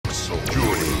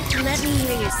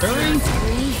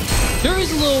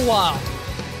Yuri's a little wild.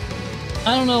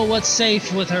 I don't know what's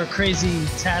safe with her crazy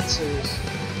tattoos.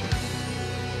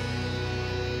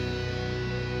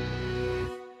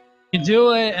 You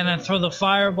do it and then throw the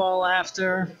fireball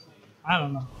after. I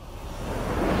don't know.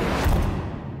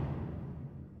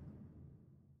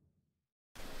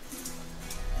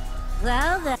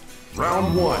 Well,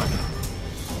 Round 1.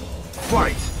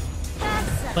 Fight!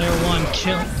 Player 1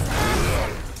 kill.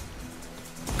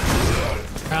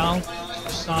 Cal,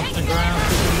 stomp the ground,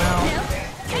 kick him out.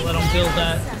 Let him build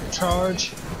that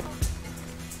charge.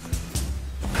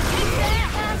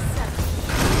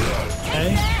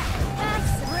 Okay.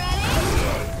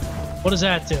 What does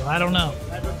that do? I don't know.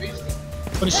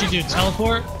 What does she do?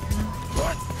 Teleport?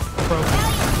 Broken.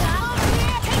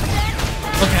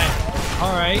 Okay.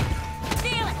 Alright.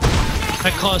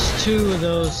 That costs 2 of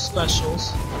those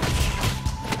specials.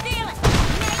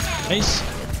 Nice.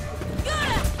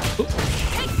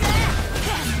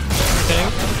 Okay,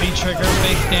 B-trigger,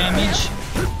 big damage.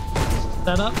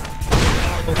 Set up.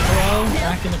 We'll throw,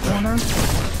 back in the corner.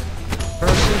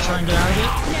 Reversal, try and get out of it.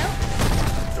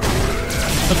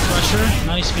 Put pressure,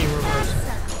 nice B reversal.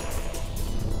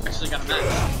 Actually got a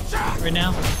match. Right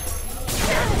now.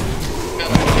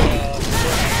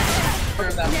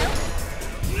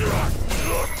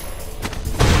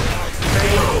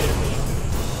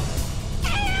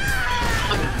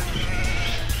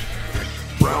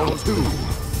 Round 2.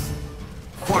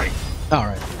 Fight!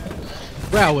 Alright.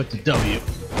 Rao with the W.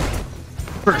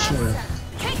 First win.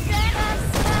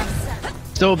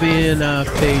 Still being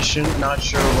patient, not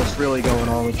sure what's really going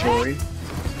on with Tori.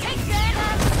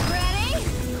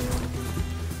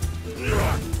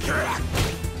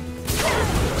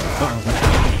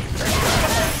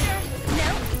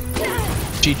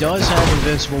 She does have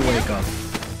invincible wake up,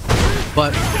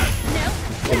 but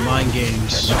in mind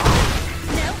games.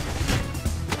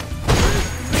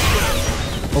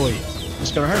 Oh wait,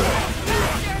 it's gonna hurt.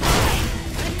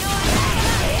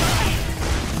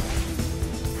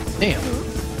 Damn.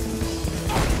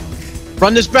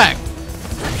 Run this back!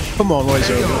 Come on,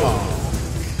 Royzoga. Oh.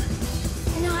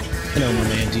 I know my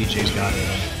man DJ's got it.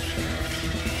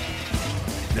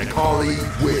 Nikali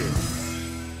wins.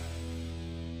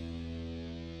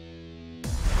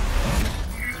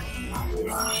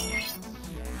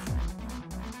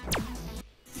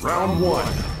 Round 1.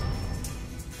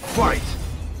 Fight!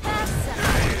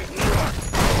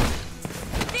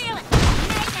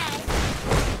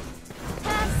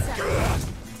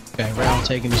 Okay, Rao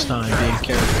taking his time, being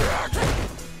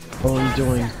careful. Only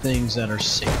doing things that are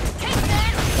safe.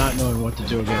 Not knowing what to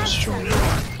do against Jordan.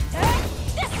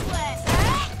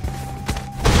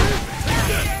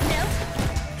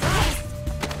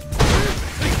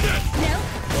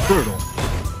 Brutal.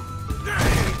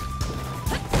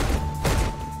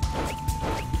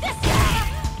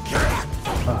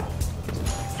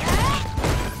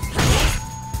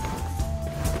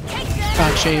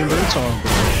 Hot chamber, it's all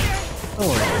good. Don't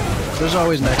worry. There's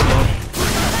always next one.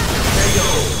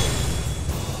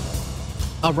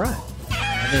 Alright.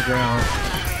 I think Rao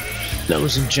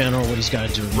knows in general what he's got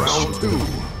to do against Round 2.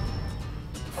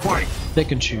 Fight!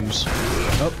 Pick and choose.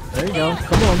 Oh, there you go.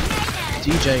 Come on.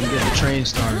 DJ can get the train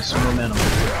started. Some momentum.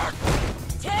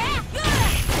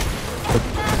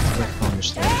 Quick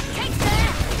punish there.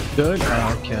 Good?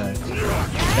 Okay.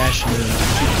 Dashing in.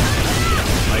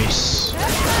 Nice.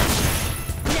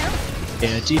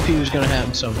 Yeah, DP was gonna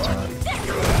happen sometime.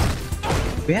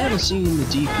 We haven't seen the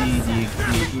DP, the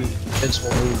invincible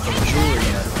move from Jury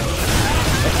yet.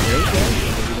 Oh, there you go.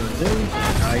 What are we gonna do?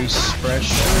 Nice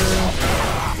pressure.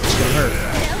 It's gonna hurt.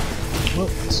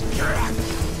 Whoops.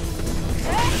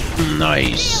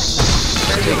 Nice.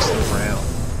 Takes the round.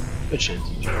 Good shit,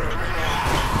 DJ.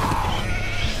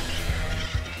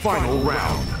 Final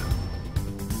round.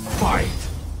 Fight!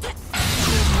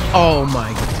 Oh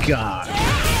my god.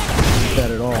 That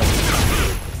at all.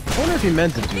 I wonder if he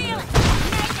meant to do that.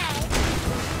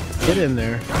 Get in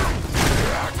there.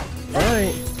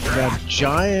 Alright. Got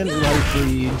giant life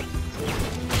lead.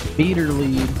 Meter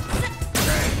lead.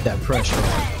 That pressure on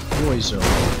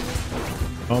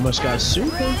Royzoga. Almost got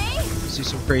super. See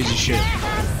some crazy shit.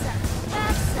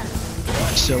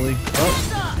 Silly.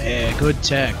 Oh, yeah, good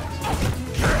tech.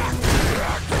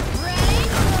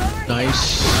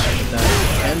 Nice. That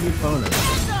can be opponent.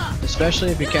 Especially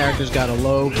if your character's got a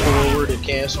low forward and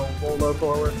cancel full low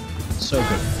forward. So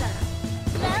good.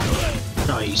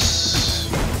 Nice.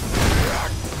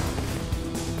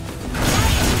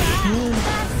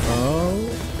 Oh.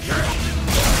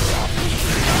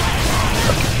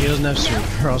 He doesn't have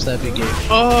super, or else that'd be game.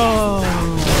 Oh.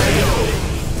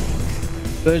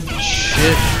 Good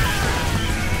shit.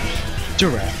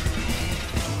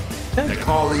 Giraffe.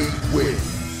 Holly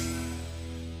wins.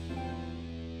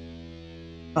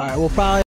 Alright, we'll probably